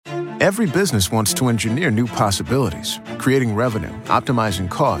Every business wants to engineer new possibilities, creating revenue, optimizing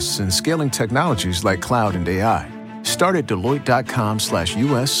costs, and scaling technologies like cloud and AI. Start at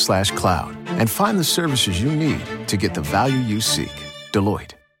Deloitte.com/US/cloud and find the services you need to get the value you seek.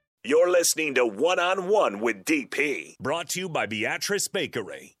 Deloitte. You're listening to One-on-One with DP. Brought to you by Beatrice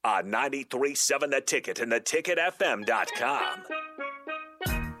Bakery on 93.7 The Ticket and theticketfm.com.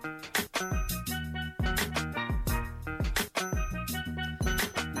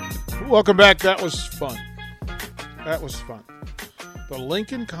 Welcome back. That was fun. The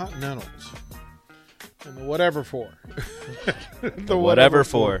Lincoln Continentals. And the whatever for. the whatever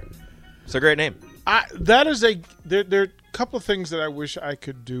for. It's a great name. There are a couple of things that I wish I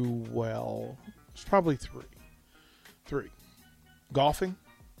could do well. It's probably three. Golfing.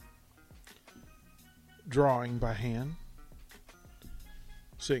 Drawing by hand.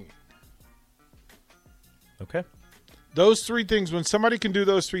 Singing. Okay. Those three things, when somebody can do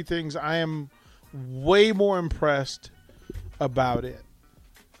those three things, I am way more impressed about it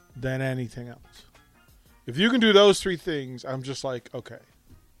than anything else. If you can do those three things, I'm just like, okay,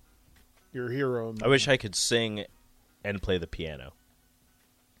 you're a hero. I wish I could sing and play the piano.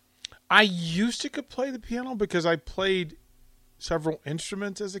 I used to could play the piano because I played several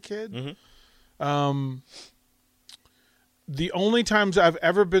instruments as a kid. Mm-hmm. The only times I've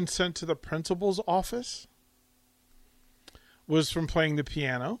ever been sent to the principal's office was from playing the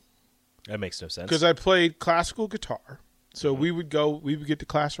piano. That makes no sense. Because I played classical guitar. So we would get to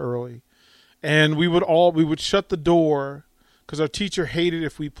class early. And we would shut the door because our teacher hated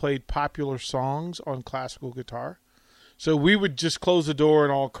if we played popular songs on classical guitar. So we would just close the door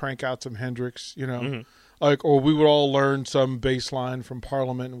and all crank out some Hendrix, or we would all learn some bass line from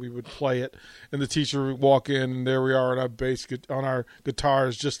Parliament and we would play it. And the teacher would walk in and there we are on our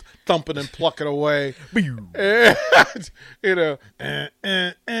guitars just thumping and plucking away. So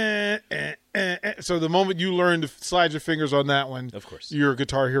the moment you learn to slide your fingers on that one, of course, you're a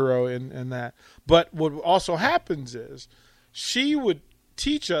guitar hero in that. But what also happens is she would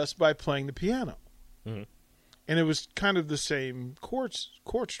teach us by playing the piano. Mm-hmm. And it was kind of the same chord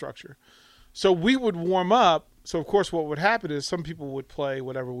structure. So we would warm up. So, of course, what would happen is some people would play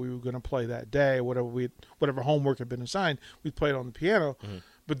whatever we were going to play that day, whatever homework had been assigned, we'd play it on the piano. Mm-hmm.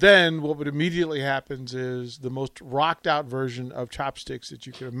 But then what would immediately happens is the most rocked out version of Chopsticks that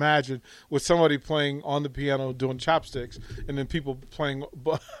you could imagine, with somebody playing on the piano doing Chopsticks and then people playing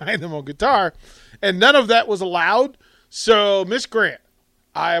behind them on guitar. And none of that was allowed. So, Miss Grant,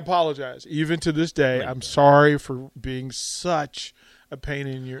 I apologize. Even to this day, I'm sorry for being such a pain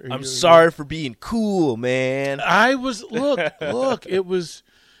in your. I'm sorry for being cool, man. I was look. It was,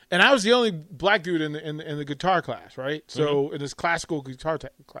 and I was the only black dude in the guitar class, right? So in this classical guitar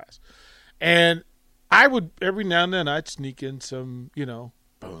class, and I would every now and then I'd sneak in some, boom,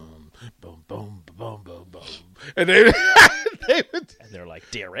 boom, boom, boom, boom, boom, and they would. And they're like,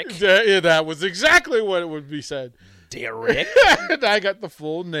 Derek. Yeah, that was exactly what it would be said. Derek. And I got the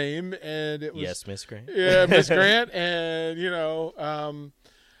full name, and it was yes, Miss Grant. Yeah, Miss Grant, and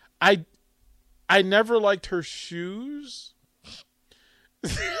I never liked her shoes.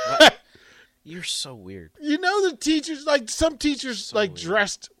 You're so weird. The teachers, like some teachers, weird.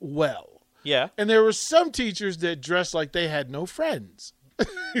 Dressed well. Yeah, and there were some teachers that dressed like they had no friends.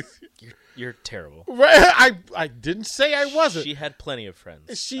 You're terrible. Right? I didn't say I wasn't. She had plenty of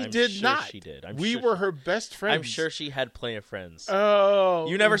friends. She did not. She did. We were her best friends. I'm sure she had plenty of friends. Oh.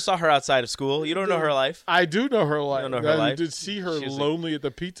 You never saw her outside of school. You don't know her life. I do know her life. You don't know her life. I did see her lonely at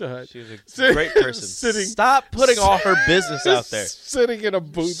the Pizza Hut. She was a great person. Stop putting all her business out there. Sitting in a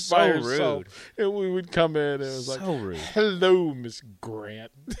booth by herself. Rude. And we would come in and it was so rude. Hello, Miss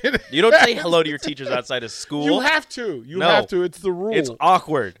Grant. You don't say hello to your teachers outside of school. You have to. You have to. It's the rule. It's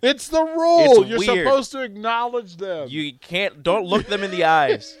awkward. It's the rule. You're weird. Supposed to acknowledge them. You don't look them in the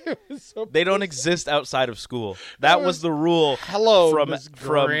eyes. They don't exist outside of school. That was the rule. Hello,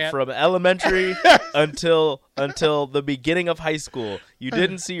 from elementary until the beginning of high school. You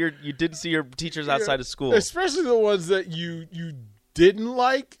didn't see your teachers outside of school. Especially the ones that you didn't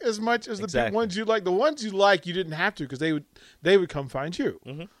like as much as the ones you like. The ones you like, you didn't have to because they would come find you.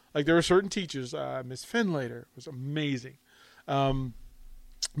 Mm-hmm. Like there were certain teachers. Miss Finlater was amazing.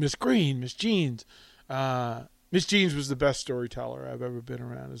 Miss Green, Miss Jeans. Miss Jeans was the best storyteller I've ever been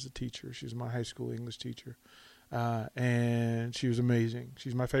around as a teacher. She was my high school English teacher. And she was amazing.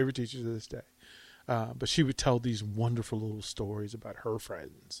 She's my favorite teacher to this day. But she would tell these wonderful little stories about her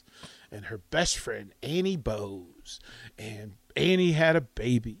friends and her best friend, Annie Bowes, and Annie had a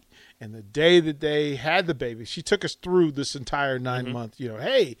baby. And the day that they had the baby, she took us through this entire 9 month,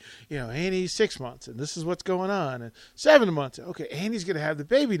 hey, Annie's 6 months and this is what's going on. And 7 months. Okay, Annie's going to have the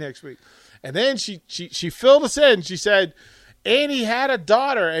baby next week. And then she filled us in. She said, Annie had a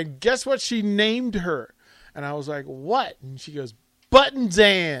daughter and guess what she named her? And I was like, what? And she goes, Buttons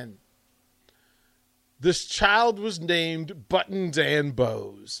Ann. This child was named Buttons Ann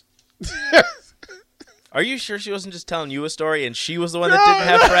Bowes. Are you sure she wasn't just telling you a story and she was the one that didn't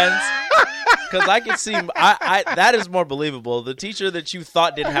have friends? Because I could see, that is more believable. The teacher that you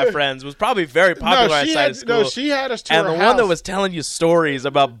thought didn't have friends was probably very popular outside of school. No, she had us to and her the house. one that was telling you stories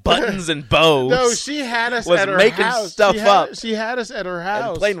about buttons and bows. No, she had us was at her making house. stuff up. She had us at her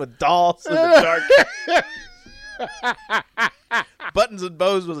house. And playing with dolls in the dark. Buttons and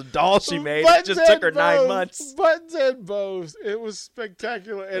Bows was a doll she made. It just took her 9 months. Buttons and Bows. It was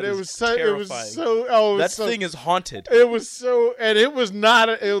spectacular, and it was so. That thing is haunted. It was so, and it was not.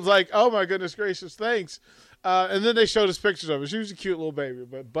 It was like, oh my goodness gracious, thanks. And then they showed us pictures of her. She was a cute little baby,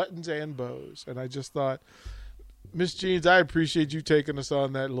 but Buttons and Bows, and I just thought, Miss Jeans, I appreciate you taking us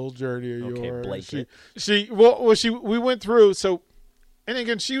on that little journey of yours. Blake. We went through. So, and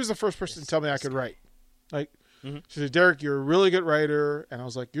again, she was the first person to tell me I could write. Like. She said, Derek, you're a really good writer. And I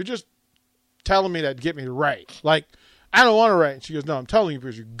was like, you're just telling me that to get me to write. Like, I don't want to write. And she goes, no, I'm telling you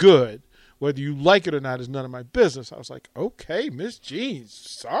because you're good. Whether you like it or not is none of my business. I was like, okay, Miss Jeans,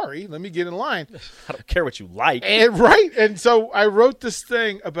 sorry. Let me get in line. I don't care what you like. And so I wrote this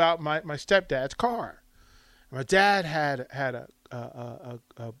thing about my stepdad's car. My dad had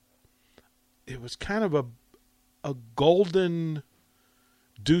it was kind of a golden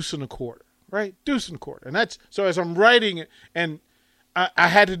deuce and a quarter. Right, deuce and quarter, and that's so. As I'm writing it, and I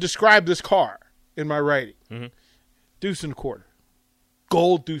had to describe this car in my writing, deuce and a quarter,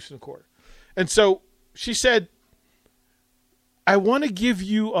 gold deuce and a quarter, and so she said, "I want to give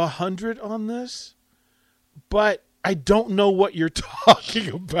you 100 on this, but I don't know what you're talking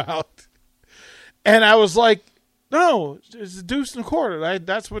about." And I was like, "No, it's a deuce and a quarter.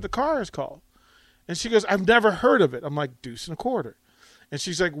 That's what the car is called." And she goes, "I've never heard of it." I'm like, "Deuce and a quarter," and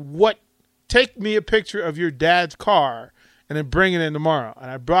she's like, "What?" Take me a picture of your dad's car and then bring it in tomorrow. And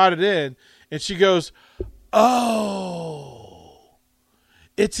I brought it in, and she goes, oh,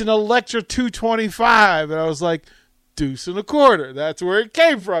 it's an Electra 225. And I was like, deuce and a quarter. That's where it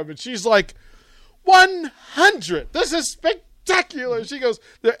came from. And she's like, 100. This is spectacular. She goes,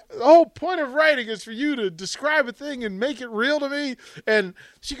 the whole point of writing is for you to describe a thing and make it real to me. And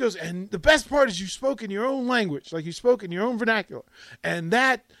she goes, and the best part is you spoke in your own language, like you spoke in your own vernacular. And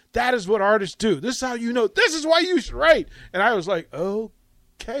that is what artists do. This is how you know. This is why you should write. And I was like,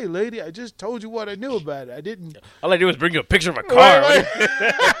 okay, lady, I just told you what I knew about it. I didn't. All I did was bring you a picture of a car. Why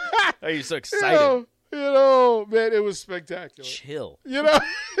are you so excited? Man, it was spectacular. Chill.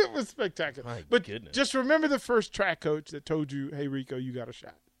 It was spectacular. My but goodness. Just remember the first track coach that told you, hey, Rico, you got a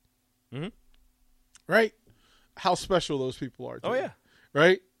shot. Mm-hmm. Right? How special those people are. Oh, yeah.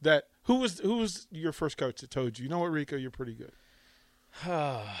 Right? Who was your first coach that told you, you know what, Rico, you're pretty good?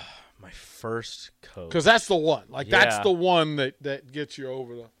 My first coach. Because that's the one. That's the one that gets you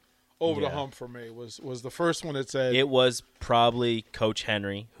over the hump for me was the first one that said. It was probably Coach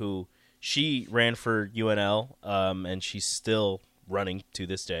Henry, who she ran for UNL, and she's still running to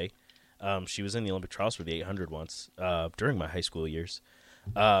this day. She was in the Olympic trials for the 800 once during my high school years.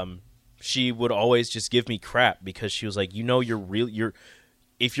 She would always just give me crap because she was like,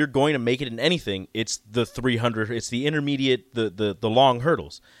 if you're going to make it in anything, it's the 300, it's the intermediate, the long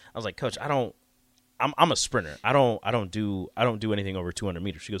hurdles. I was like, Coach, I'm a sprinter. I don't do anything over 200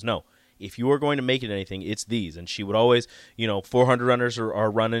 meters. She goes, no, if you are going to make it in anything, it's these. And she would always, 400 runners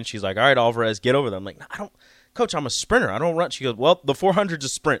are running. She's like, all right, Alvarez, get over there. I'm like, no, Coach, I'm a sprinter. I don't run. She goes, well, the 400's a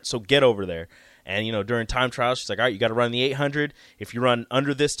sprint, so get over there. And, during time trials, she's like, all right, you got to run the 800. If you run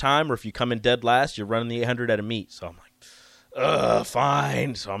under this time or if you come in dead last, you're running the 800 at a meet. So I'm like,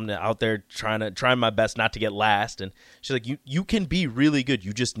 fine. So I'm out there trying my best not to get last. And she's like, you can be really good.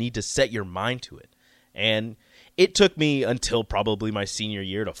 You just need to set your mind to it. And it took me until probably my senior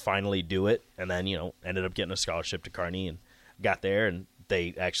year to finally do it. And then, ended up getting a scholarship to Kearney and got there. And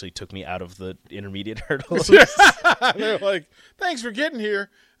they actually took me out of the intermediate hurdles. They're like, thanks for getting here.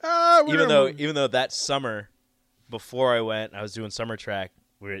 Even though that summer before I went, I was doing summer track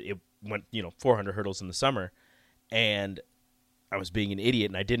where it went, 400 hurdles in the summer. And I was being an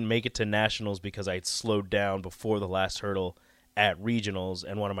idiot, and I didn't make it to nationals because I had slowed down before the last hurdle at regionals,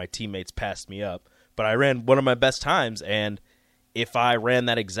 and one of my teammates passed me up. But I ran one of my best times, and if I ran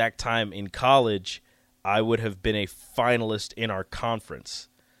that exact time in college, I would have been a finalist in our conference.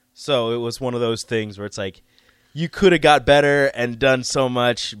 So it was one of those things where it's like, you could have got better and done so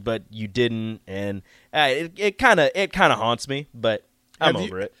much, but you didn't, and it kind of haunts me. But I'm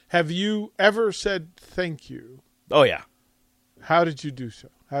over it. Have you ever said thank you? Oh yeah. How did you do so?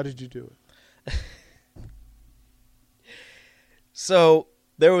 How did you do it? So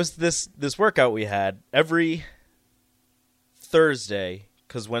there was this workout we had every Thursday,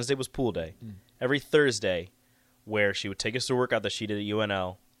 because Wednesday was pool day. Every Thursday, where she would take us to a workout that she did at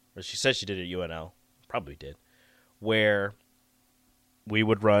UNL, or she said she did at UNL, probably did, where we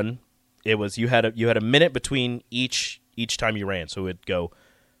would run. It was you had a minute between each time you ran, so it would go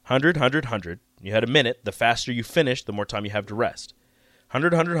 100, 100, 100. You had a minute. The faster you finish, the more time you have to rest.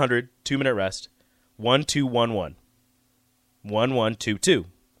 100, 100, 100, 2-minute rest. 1, 2, 1, 1. 1, 1, 2, 2.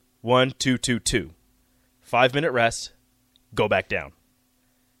 1, 2, 2, 2. 5-minute rest. Go back down.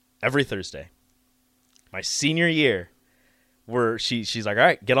 Every Thursday. My senior year, she's like, all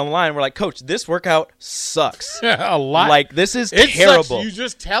right, get on the line. We're like, Coach, this workout sucks. A lot. Like, this is it terrible. Sucks. You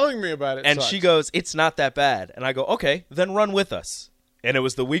just telling me about it. And sucks. she goes, it's not that bad. And I go, okay, then run with us. And it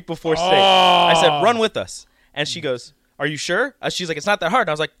was the week before state. Oh. I said, run with us. And she goes, are you sure? She's like, it's not that hard. And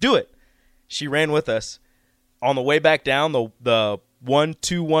I was like, do it. She ran with us. On the way back down, the 1,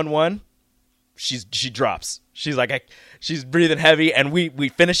 2, 1, 1, she drops. She's like, she's breathing heavy, and we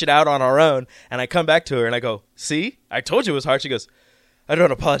finish it out on our own. And I come back to her, and I go, see? I told you it was hard. She goes, I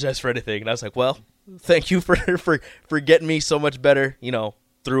don't apologize for anything. And I was like, well, thank you for getting me so much better,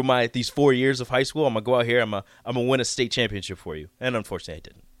 through these 4 years of high school. I'm going to go out here. I'm gonna win a state championship for you. And unfortunately, I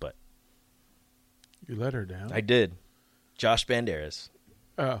didn't. But you let her down. I did. Josh Banderas.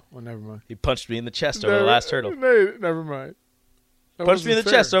 Oh, well, never mind. He punched me in the chest over the last hurdle. Never mind. Punched me in the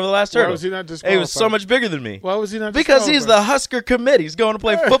chest over the last hurdle. Why was he not disqualified? He was so much bigger than me. Why was he not Because he's the Husker commit. He's going to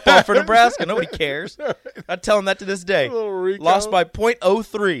play football for Nebraska. Nobody cares. I tell him that to this day. Little Rico. Lost by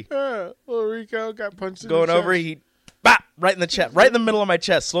 .03. Little Rico got punched going in the over, chest. he bop, right in the chest, right in the middle of my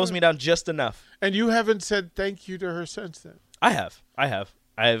chest. Slows me down just enough. And you haven't said thank you to her since then? I have.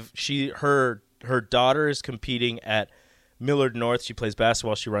 Her daughter is competing at Millard North. She plays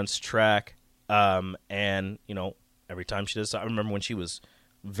basketball. She runs track. And, every time she does, I remember when she was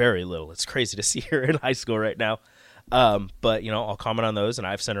very little. It's crazy to see her in high school right now. But, I'll comment on those, and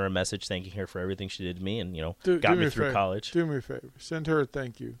I've sent her a message thanking her for everything she did to me and, got me through college. Do me a favor. Send her a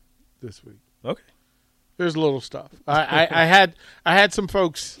thank you this week. Okay. There's little stuff. I had some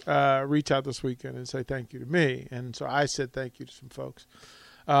folks reach out this weekend and say thank you to me, and so I said thank you to some folks.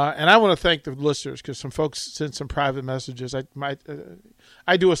 And I want to thank the listeners because some folks sent some private messages.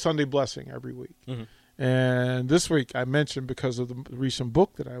 I do a Sunday blessing every week. Mm-hmm. And this week I mentioned, because of the recent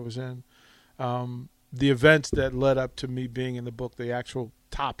book that I was in, the events that led up to me being in the book. The actual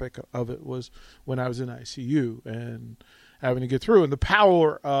topic of it was when I was in ICU and having to get through, and the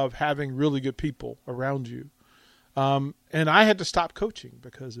power of having really good people around you. And I had to stop coaching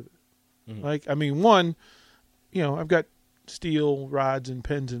because of it. Mm-hmm. One, I've got steel rods and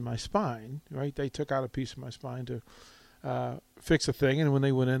pins in my spine, right? They took out a piece of my spine to fix a thing, and when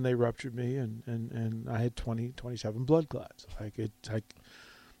they went in, they ruptured me, and I had 27 blood clots.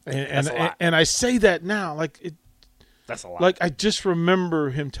 And I say that now, that's a lot. Like, I just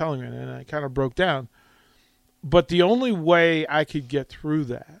remember him telling me, and I kind of broke down. But the only way I could get through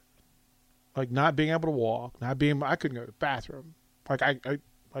that, not being able to walk, I couldn't go to the bathroom,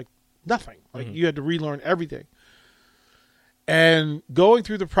 nothing. Mm-hmm. You had to relearn everything. And going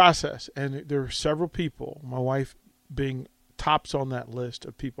through the process, and there were several people, my wife being tops on that list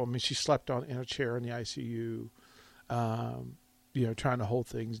of people. She slept in a chair in the ICU, trying to hold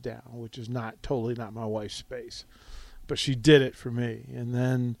things down, which is totally not my wife's space. But she did it for me. And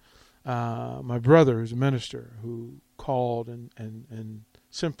then my brother is a minister who called and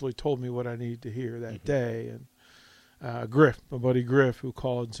simply told me what I needed to hear that day. And Griff, my buddy Griff, who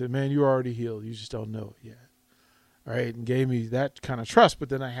called and said, man, you're already healed. You just don't know it yet. All right, and gave me that kind of trust. But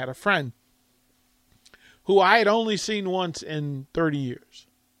then I had a friend who I had only seen once in 30 years.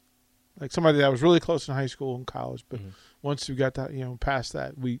 Somebody that was really close in high school and college. But once we got that, past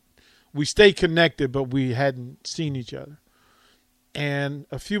that, we stayed connected, but we hadn't seen each other. And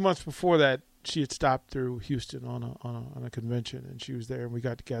a few months before that, she had stopped through Houston on a convention, and she was there, and we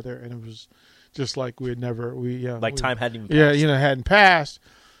got together, and it was just like we had never time hadn't even passed. Hadn't passed.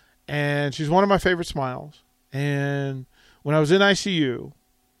 And she's one of my favorite smiles. And when I was in ICU,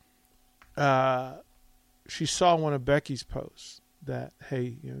 she saw one of Becky's posts that,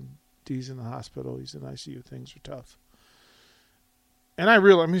 hey, Dee's in the hospital, he's in ICU, things are tough. And I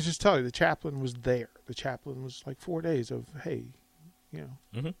realized, let me just tell you, the chaplain was there. The chaplain was 4 days of, hey, it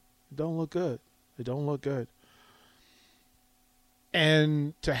don't look good. It don't look good.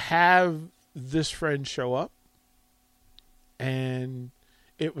 And to have this friend show up And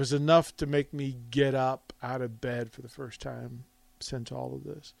it was enough to make me get up out of bed for the first time since all of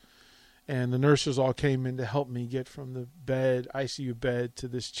this. And the nurses all came in to help me get from the bed, ICU bed, to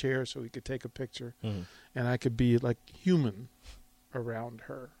this chair so we could take a picture. Mm-hmm. And I could be like human around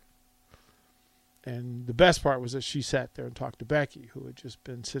her. And the best part was that she sat there and talked to Becky, who had just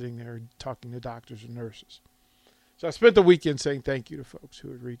been sitting there talking to doctors and nurses. So I spent the weekend saying thank you to folks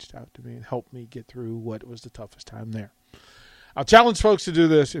who had reached out to me and helped me get through what was the toughest time there. I'll challenge folks to do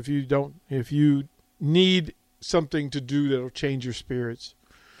this if you need something to do that'll change your spirits.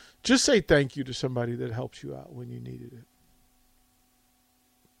 Just say thank you to somebody that helps you out when you needed it.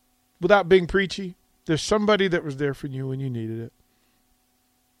 Without being preachy, there's somebody that was there for you when you needed it.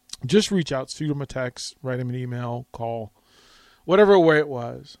 Just reach out, shoot them a text, write them an email, call, whatever way it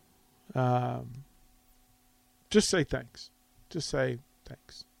was. Just say thanks. Just say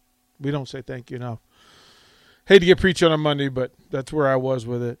thanks. We don't say thank you enough. Hate to get preachy on a Monday, but that's where I was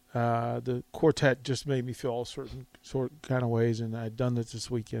with it. The quartet just made me feel all certain kind of ways, and I'd done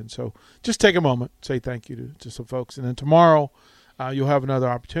this weekend. So just take a moment, say thank you to some folks. And then tomorrow you'll have another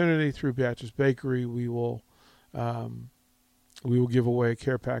opportunity through Beatrice Bakery. We will give away a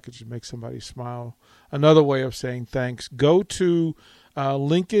care package to make somebody smile. Another way of saying thanks, go to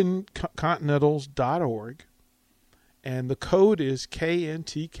LincolnContinentals.org, and the code is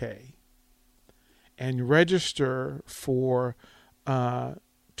KNTK, and register for 2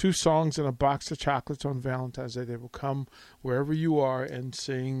 songs and a box of chocolates on Valentine's Day. They will come wherever you are and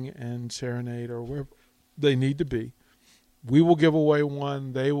sing and serenade or wherever they need to be. We will give away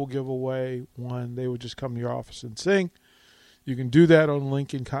one. They will give away one. They will just come to your office and sing. You can do that on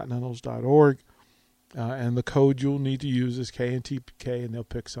LincolnContinentals.org, and the code you'll need to use is KNTK, and they'll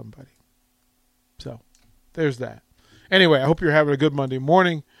pick somebody. So there's that. Anyway, I hope you're having a good Monday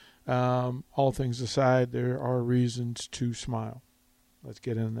morning. All things aside, there are reasons to smile. Let's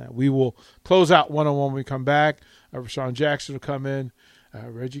get into that. We will close out one-on-one when we come back. Rashawn Jackson will come in.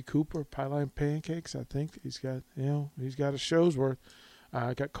 Reggie Cooper, Pieline Pancakes. I think he's got a show's worth.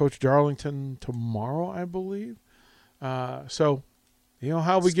 I got Coach Darlington tomorrow, I believe. So,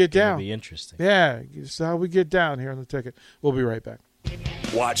 how we get down. It'll be interesting. Yeah, it's how we get down here on The Ticket. We'll be right back.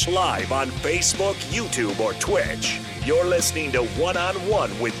 Watch live on Facebook, YouTube, or Twitch. You're listening to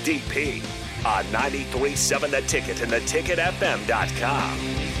One-on-One with DP on 93.7 The Ticket and theticketfm.com.